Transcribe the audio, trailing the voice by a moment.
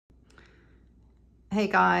Hey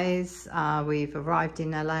guys, we've arrived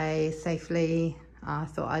in LA safely. I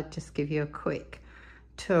thought I'd just give you a quick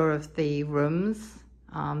tour of the rooms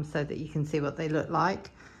so that you can see what they look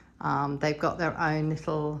like. They've got their own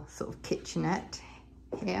little sort of kitchenette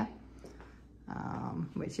here,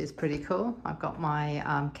 which is pretty cool. I've got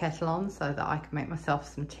my kettle on so that I can make myself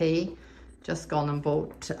some tea. Just gone and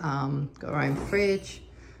bought, got our own fridge,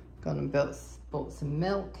 gone and bought some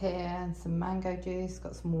milk here and some mango juice,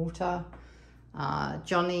 got some water.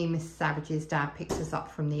 Johnny, Miss Savage's dad, picked us up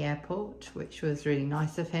from the airport, which was really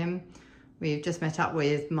nice of him. We've just met up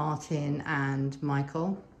with Martin and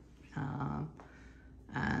Michael,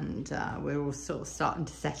 and we're all sort of starting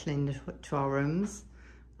to settle into our rooms.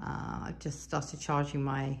 I just started charging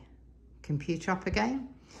my computer up again.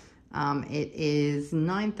 It is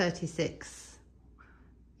 9:36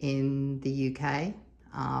 in the UK,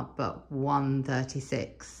 but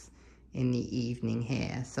 1:36 in the evening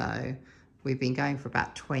here. So we've been going for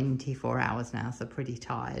about 24 hours now, so pretty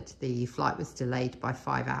tired. The flight was delayed by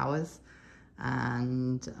 5 hours,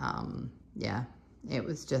 and yeah, it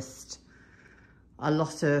was just a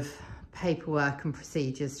lot of paperwork and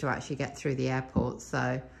procedures to actually get through the airport.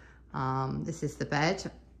 So this is the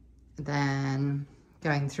bed. Then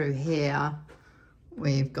going through here,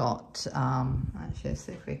 we've got, actually, let's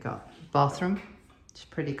see if we've got bathroom, which is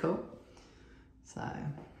pretty cool. So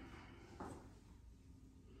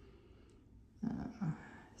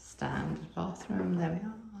standard bathroom, there we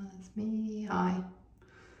are, that's me, hi.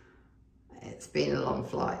 It's been a long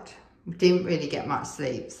flight. We didn't really get much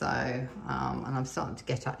sleep, so, and I'm starting to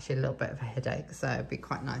get actually a little bit of a headache, so it'd be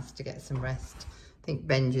quite nice to get some rest. I think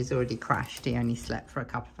Benji's already crashed, he only slept for a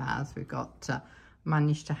couple of hours. We've got,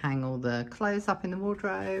 managed to hang all the clothes up in the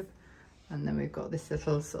wardrobe, and then we've got this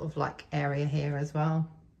little sort of like area here as well.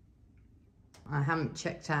 I haven't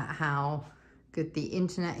checked out how good the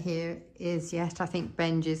internet here is yet. I think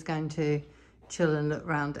Benji's going to chill and look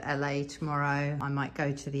around LA tomorrow. I might go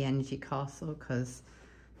to the NRG Castle because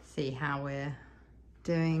see how we're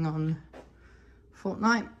doing on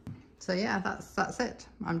Fortnite. So yeah, that's it.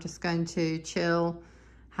 I'm just going to chill,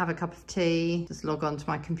 have a cup of tea, just log on to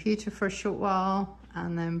my computer for a short while,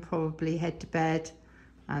 and then probably head to bed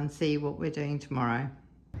and see what we're doing tomorrow.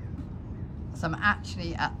 So I'm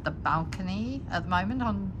actually at the balcony at the moment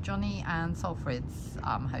on Johnny and Salfred's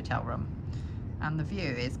hotel room, and the view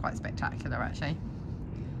is quite spectacular actually.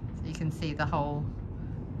 So you can see the whole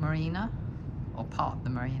marina, or part of the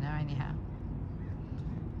marina anyhow.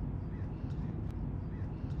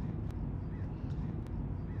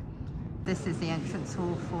 This is the entrance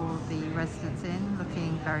hall for the Residence Inn,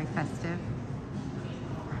 looking very festive.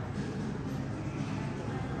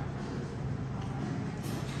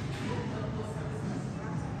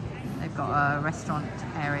 They've got a restaurant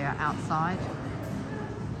area outside.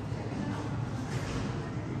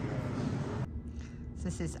 So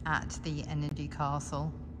this is at the NRG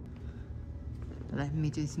Castle. Let me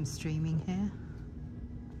do some streaming here.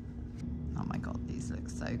 Oh my god, these look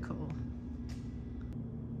so cool.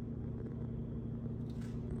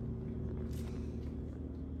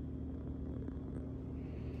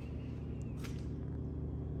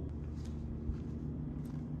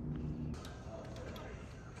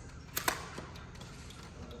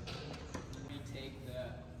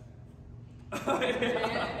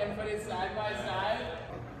 And put it side by side.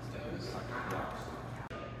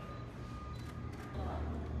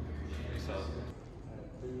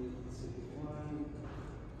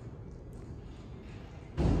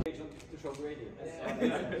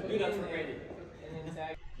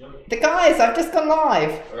 The guys, I've just gone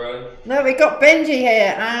live. Alright. No, we got Benji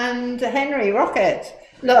here and Henry Rocket.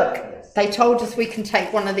 Look, they told us we can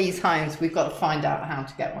take one of these homes. We've got to find out how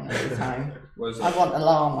to get one of these home. I want a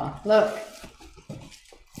llama. Look.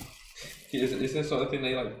 Is this sort of thing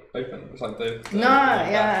they like open? It's like the No,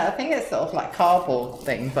 yeah, I think it's sort of like cardboard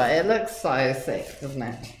thing, but it looks so sick, doesn't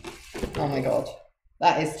it? Oh my god,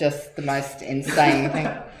 that is just the most insane thing.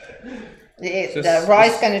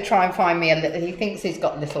 Rye's going to try and find me a little. He thinks he's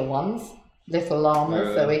got little ones, little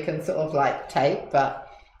llamas, so we can sort of like take. But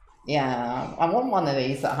yeah, I want one of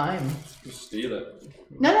these at home. Just steal it.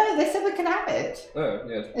 No, they said we can have it. Oh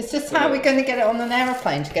yeah. It's just how we're going to get it on an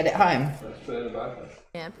aeroplane to get it home. Let's put it in the bag then.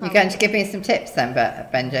 Yeah, you're going to give me some tips then,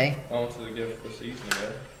 Benji? I wanted to give it a season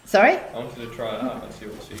ago. Sorry? I wanted to try it out and see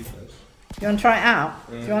what the season is. You want to try it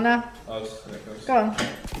out? Do you want to? Go on.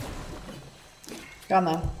 Go on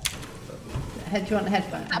then. Do you want a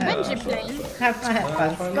headphone? Benji playing. Have my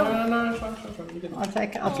headphones. Go on. No, it's fine. I'll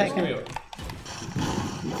take it. I'll take it.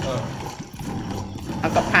 Oh.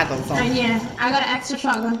 I've got paddles on. Yeah, I got an extra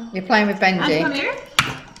shotgun. You're playing with Benji. Come here.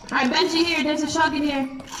 Alright, Benji here. There's a shotgun here.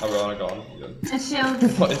 I'm gone. A shield.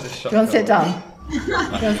 What is this shot? Do you want to sit down?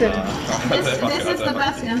 This is the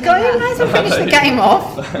best gun. Go, you might as well finish the game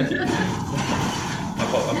off.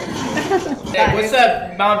 Hey, what's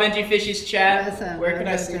up, mamabenjyfishy's chat? Listen, Where can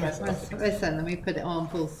I see myself? Listen, let me put it on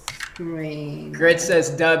full screen. Grit says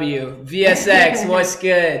W. VSX, what's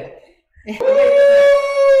good?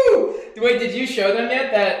 Wait, did you show them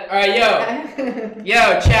yet? That alright,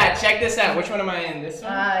 yo, chat, check this out. Which one am I in? This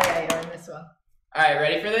one? Yeah, you're in this one. Alright,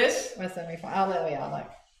 ready for this? Listen, oh, there we are, look.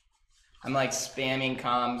 I'm like spamming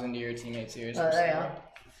comms into your teammates here. Oh, there we are.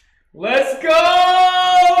 Let's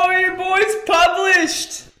go! Your boy's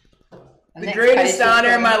published! And The greatest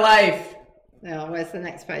honor in my life. Yeah, where's the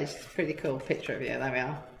next page? It's a pretty cool picture of you. There we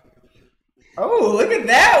are. Oh, look at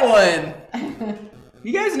that one!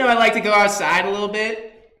 You guys know I like to go outside a little bit.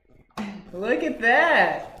 Look at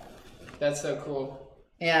that! That's so cool.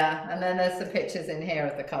 Yeah, and then there's some pictures in here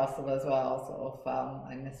of the castle as well, sort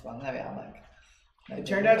of, in this one. There we are, look. It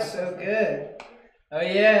turned out so good. Oh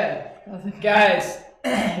yeah. Guys,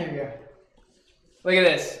 here we go. Look at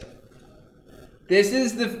this. This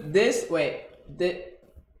is this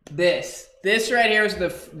right here was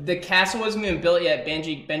the castle wasn't even built yet.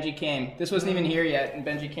 Benji came. This wasn't even here yet, and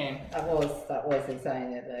Benji came. That was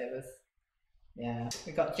insane. It was. Yeah,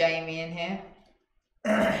 we got Jamie in here.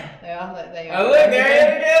 There you are. There you are. Oh look, there he is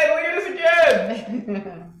again. Look at us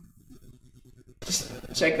again. Just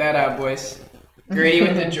check that out, boys. Grady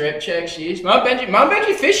with the drip check. Sheesh. Mom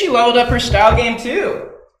benjyfishy leveled up her style game too.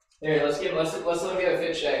 Here, let's look at a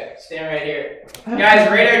fit check. Stand right here, guys.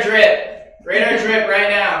 Radar drip right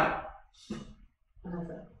now.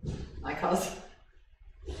 I can't.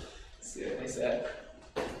 Let's see what they said.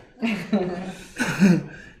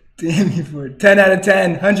 Damn you for it. 10 out of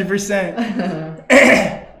 10, 100%.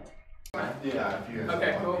 Yeah, if you guys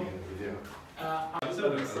Okay, want cool. to be in the video.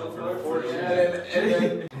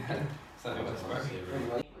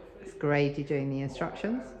 It's Grady doing the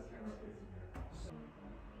instructions.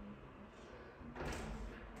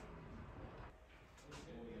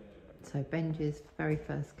 So Benji's very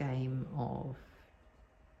first game of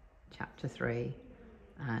chapter 3,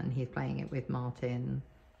 and he's playing it with Martin.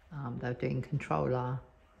 They're doing controller,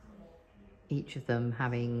 each of them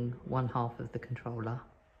having one half of the controller.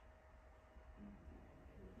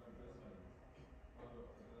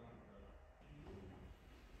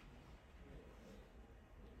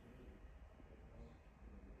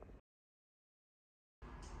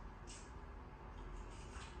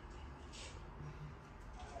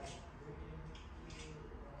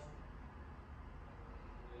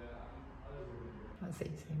 That's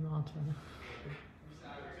easy, Martin.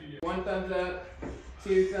 1 thumbs up,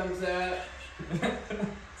 2 thumbs up.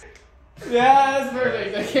 Yeah, that's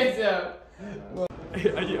perfect. I can't tell. Are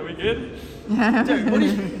we good? Dude, what are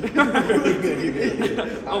you?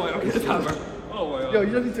 Oh my god, okay, timer. Oh my god. Yo, you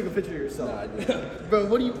definitely took a picture of yourself. Nah, I did. Bro,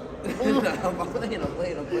 what are you? I'm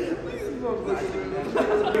playing.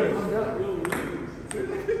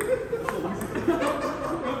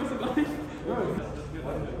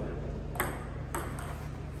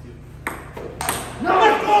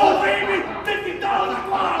 Let's go, baby! $50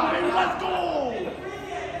 fly, baby! Let's go!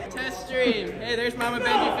 Test stream. Hey, there's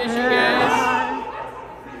mamabenjyfishy, guys.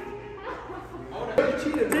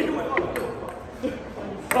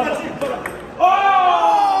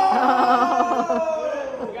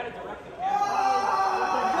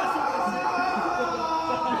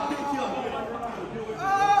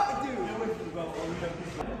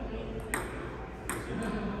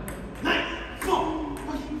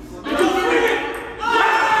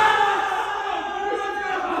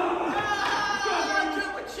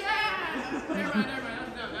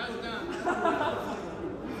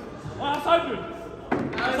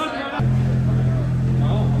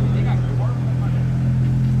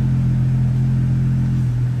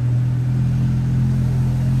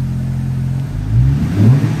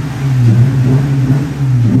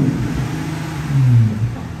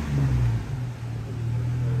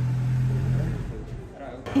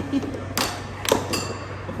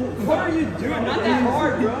 What are you doing? Not that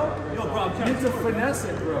hard, bro. Yo, bro, I'm trying to finesse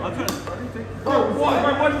it, bro. I'm trying to. Bro,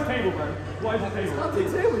 why is the table, bro? Why is the table? It's not the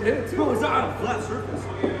table, you hit it too. Bro, it's not on a flat surface.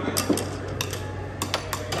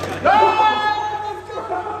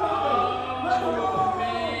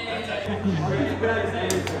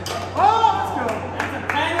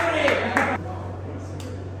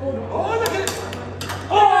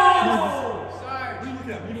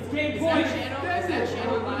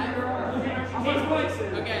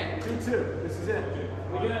 Okay. 2-2. This is it.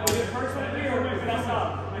 We get first one here or we finish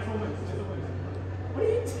up? Next one wins. What are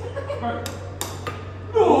you doing?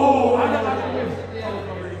 No! I got